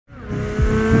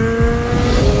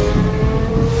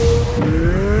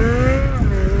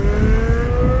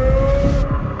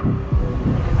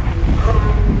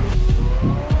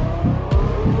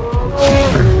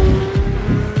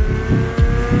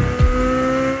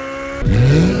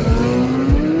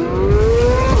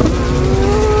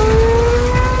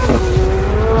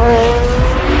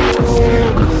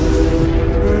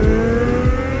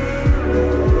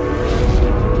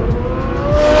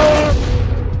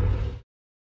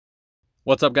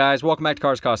What's up, guys? Welcome back to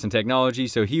Cars, Cost, and Technology.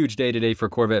 So huge day today for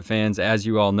Corvette fans. As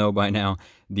you all know by now,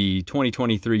 the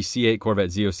 2023 C8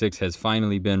 Corvette Z06 has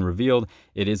finally been revealed.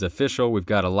 It is official. We've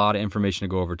got a lot of information to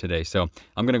go over today. So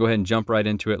I'm going to go ahead and jump right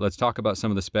into it. Let's talk about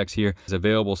some of the specs here. It's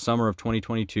available summer of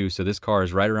 2022, so this car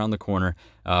is right around the corner.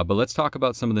 But let's talk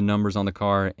about some of the numbers on the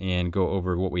car and go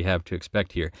over what we have to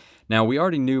expect here. Now, we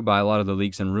already knew by a lot of the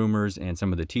leaks and rumors and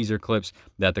some of the teaser clips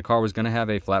that the car was going to have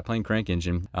a flat plane crank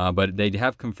engine, but they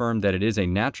have confirmed that it is a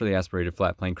naturally aspirated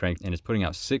flat plane crank and is putting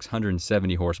out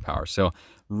 670 horsepower. So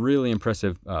really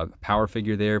impressive power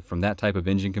figure there from that type of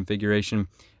engine configuration.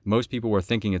 Most people were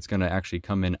thinking it's going to actually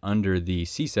come in under the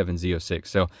C7 Z06.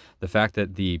 So the fact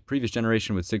that the previous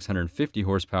generation with 650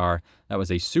 horsepower, that was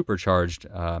a supercharged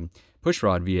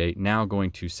pushrod V8, now going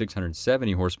to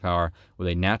 670 horsepower with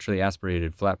a naturally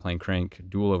aspirated flat plane crank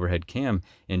dual overhead cam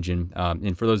engine.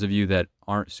 And for those of you that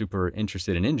aren't super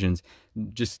interested in engines,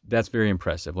 that's very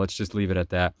impressive. Let's just leave it at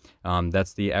that.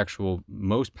 That's the actual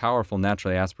most powerful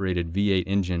naturally aspirated V8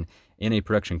 engine in a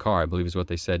production car, I believe is what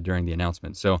they said during the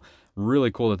announcement. So really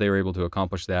cool that they were able to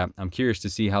accomplish that. I'm curious to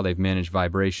see how they've managed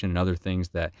vibration and other things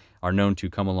that are known to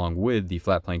come along with the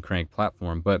flat plane crank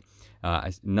platform. But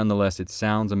nonetheless, it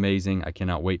sounds amazing. I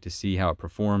cannot wait to see how it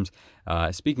performs.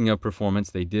 Speaking of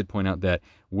performance, they did point out that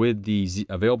with the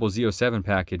available Z07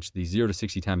 package, the 0 to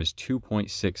 60 time is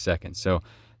 2.6 seconds. So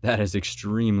that is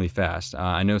extremely fast.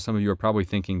 I know some of you are probably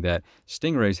thinking that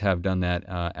Stingrays have done that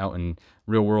out in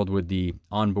real world with the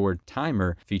onboard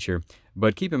timer feature,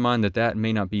 but keep in mind that that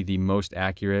may not be the most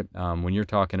accurate. When you're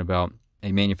talking about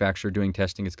a manufacturer doing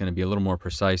testing, it's going to be a little more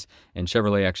precise, and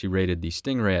Chevrolet actually rated the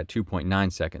Stingray at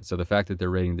 2.9 seconds. So the fact that they're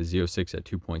rating the Z06 at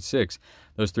 2.6,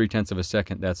 those 0.3 of a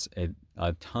second, that's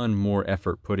a ton more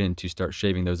effort put in to start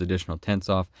shaving those additional tenths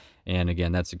off. And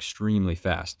again, that's extremely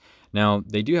fast. Now,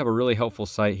 they do have a really helpful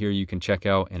site here you can check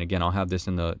out, and again, I'll have this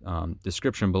in the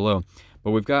description below.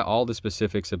 But we've got all the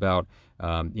specifics about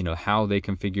how they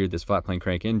configured this flat plane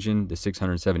crank engine, the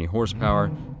 670 horsepower,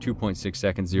 2.6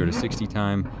 seconds 0 to 60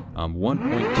 time,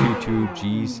 1.22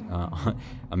 Gs.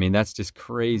 I mean, that's just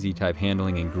crazy type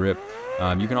handling and grip.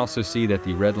 You can also see that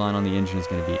the red line on the engine is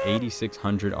going to be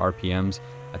 8,600 RPMs.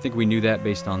 I think we knew that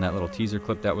based on that little teaser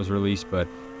clip that was released, but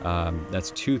that's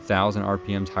 2,000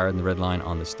 RPMs higher than the red line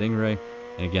on the Stingray.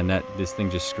 And again, this thing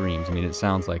just screams. I mean, it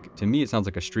sounds like, to me, it sounds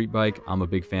like a street bike. I'm a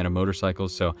big fan of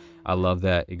motorcycles, so I love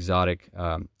that exotic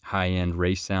high-end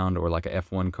race sound, or like a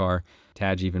F1 car.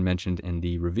 Taj even mentioned in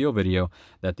the reveal video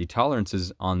that the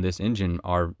tolerances on this engine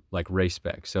are like race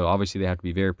specs. So obviously they have to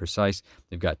be very precise.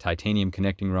 They've got titanium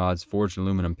connecting rods, forged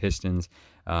aluminum pistons.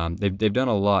 They've done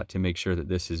a lot to make sure that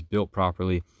this is built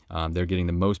properly. They're getting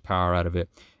the most power out of it.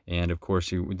 And of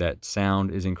course, that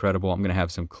sound is incredible. I'm going to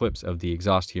have some clips of the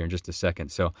exhaust here in just a second.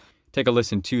 So take a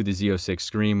listen to the Z06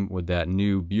 scream with that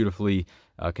new, beautifully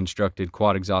constructed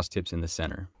quad exhaust tips in the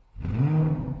center.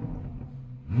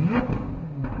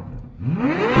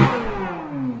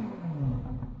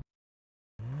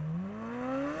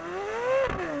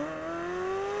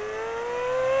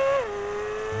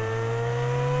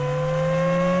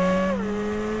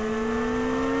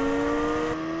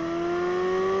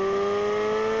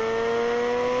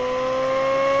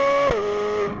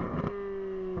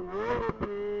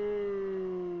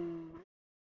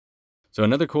 So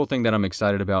another cool thing that I'm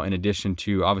excited about, in addition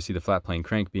to obviously the flat plane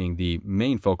crank being the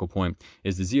main focal point,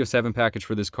 is the Z07 package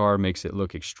for this car makes it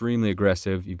look extremely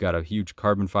aggressive. You've got a huge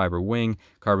carbon fiber wing,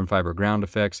 carbon fiber ground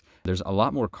effects. There's a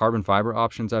lot more carbon fiber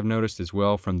options I've noticed as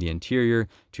well, from the interior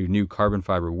to new carbon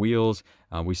fiber wheels.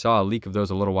 We saw a leak of those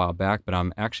a little while back, but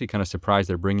I'm actually kind of surprised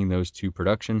they're bringing those to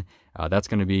production. That's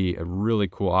going to be a really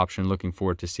cool option. Looking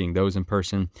forward to seeing those in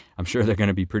person. I'm sure they're going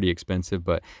to be pretty expensive,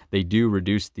 but they do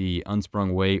reduce the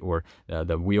unsprung weight, or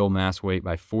the wheel mass weight,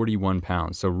 by 41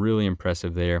 pounds. So really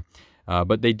impressive there.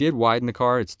 But they did widen the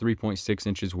car. It's 3.6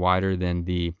 inches wider than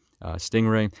the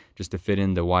Stingray, just to fit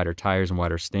in the wider tires and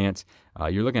wider stance.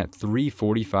 You're looking at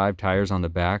 345 tires on the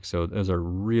back, so those are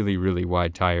really, really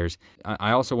wide tires.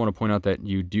 I also want to point out that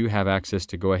you do have access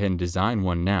to go ahead and design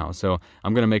one now. So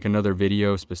I'm going to make another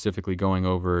video specifically going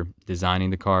over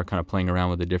designing the car, kind of playing around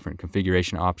with the different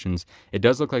configuration options. It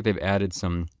does look like they've added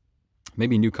some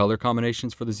maybe new color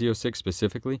combinations for the Z06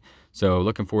 specifically. So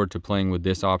looking forward to playing with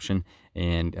this option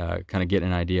and kind of getting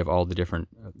an idea of all the different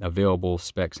available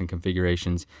specs and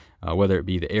configurations, whether it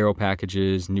be the aero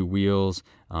packages, new wheels,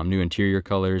 new interior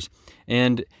colors.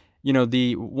 And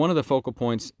one of the focal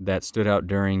points that stood out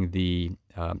during the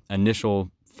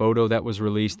initial photo that was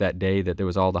released that day that there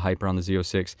was all the hype around the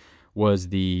Z06 was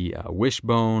the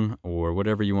wishbone, or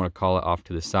whatever you want to call it, off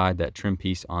to the side, that trim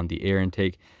piece on the air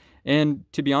intake. And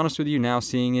to be honest with you, now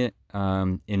seeing it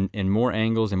in more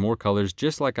angles and more colors,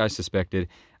 just like I suspected,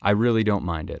 I really don't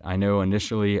mind it. I know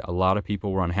initially a lot of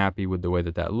people were unhappy with the way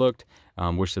that that looked,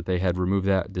 wish that they had removed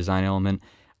that design element.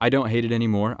 I don't hate it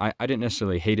anymore. I didn't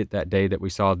necessarily hate it that day that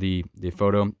we saw the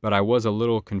photo, but I was a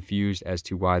little confused as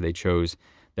to why they chose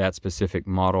that specific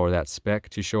model or that spec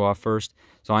to show off first.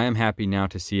 So I am happy now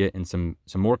to see it in some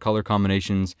more color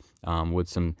combinations with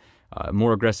some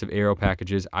more aggressive aero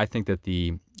packages. I think that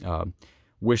the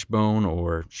wishbone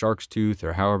or shark's tooth,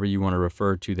 or however you want to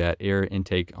refer to that air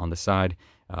intake on the side,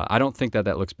 I don't think that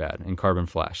looks bad in carbon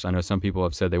flash. I know some people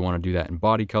have said they want to do that in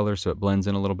body color so it blends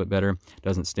in a little bit better,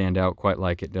 doesn't stand out quite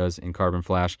like it does in carbon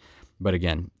flash. But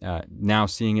again, now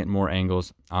seeing it in more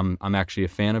angles, I'm actually a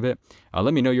fan of it.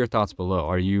 Let me know your thoughts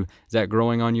below. Is that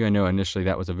growing on you? I know initially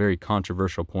that was a very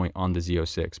controversial point on the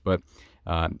Z06, but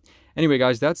anyway,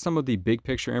 guys, that's some of the big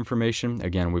picture information.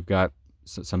 Again, we've got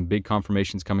some big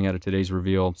confirmations coming out of today's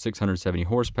reveal. 670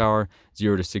 horsepower,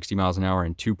 0 to 60 miles an hour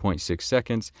in 2.6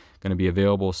 seconds. Going to be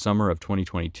available summer of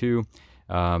 2022.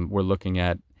 We're looking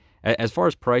at, as far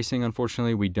as pricing,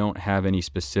 unfortunately, we don't have any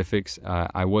specifics.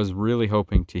 I was really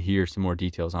hoping to hear some more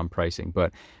details on pricing,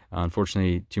 but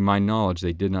unfortunately, to my knowledge,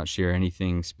 they did not share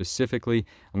anything specifically.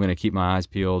 I'm going to keep my eyes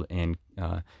peeled and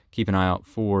keep an eye out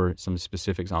for some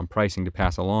specifics on pricing to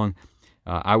pass along.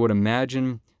 I would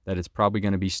imagine that it's probably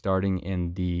going to be starting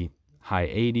in the high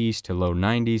 80s to low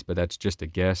 90s, but that's just a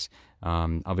guess.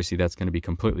 Obviously, that's going to be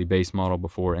completely base model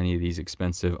before any of these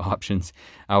expensive options.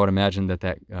 I would imagine that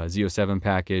Z07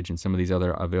 package and some of these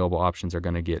other available options are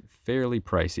going to get fairly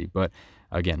pricey, but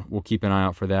again, we'll keep an eye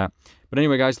out for that. But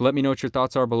anyway, guys, let me know what your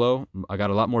thoughts are below. I got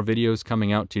a lot more videos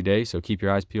coming out today, so keep your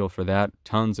eyes peeled for that.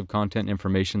 Tons of content and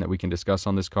information that we can discuss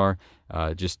on this car.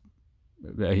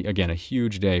 Again, a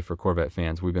huge day for Corvette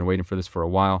fans. We've been waiting for this for a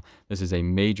while. This is a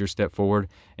major step forward.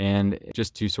 And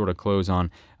just to sort of close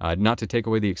on, not to take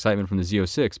away the excitement from the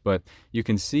Z06, but you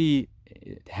can see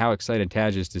how excited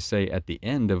Taj is to say at the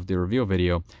end of the reveal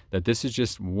video that this is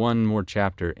just one more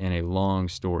chapter in a long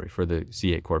story for the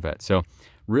C8 Corvette. So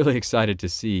really excited to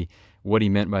see what he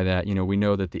meant by that. You know, we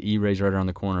know that the E-Ray's right around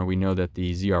the corner. We know that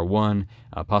the ZR1,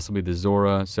 possibly the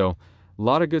Zora. So a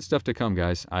lot of good stuff to come,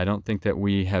 guys. I don't think that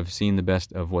we have seen the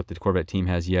best of what the Corvette team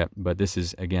has yet, but this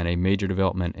is, again, a major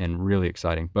development and really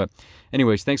exciting. But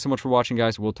anyways, thanks so much for watching,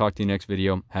 guys. We'll talk to you next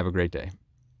video. Have a great day.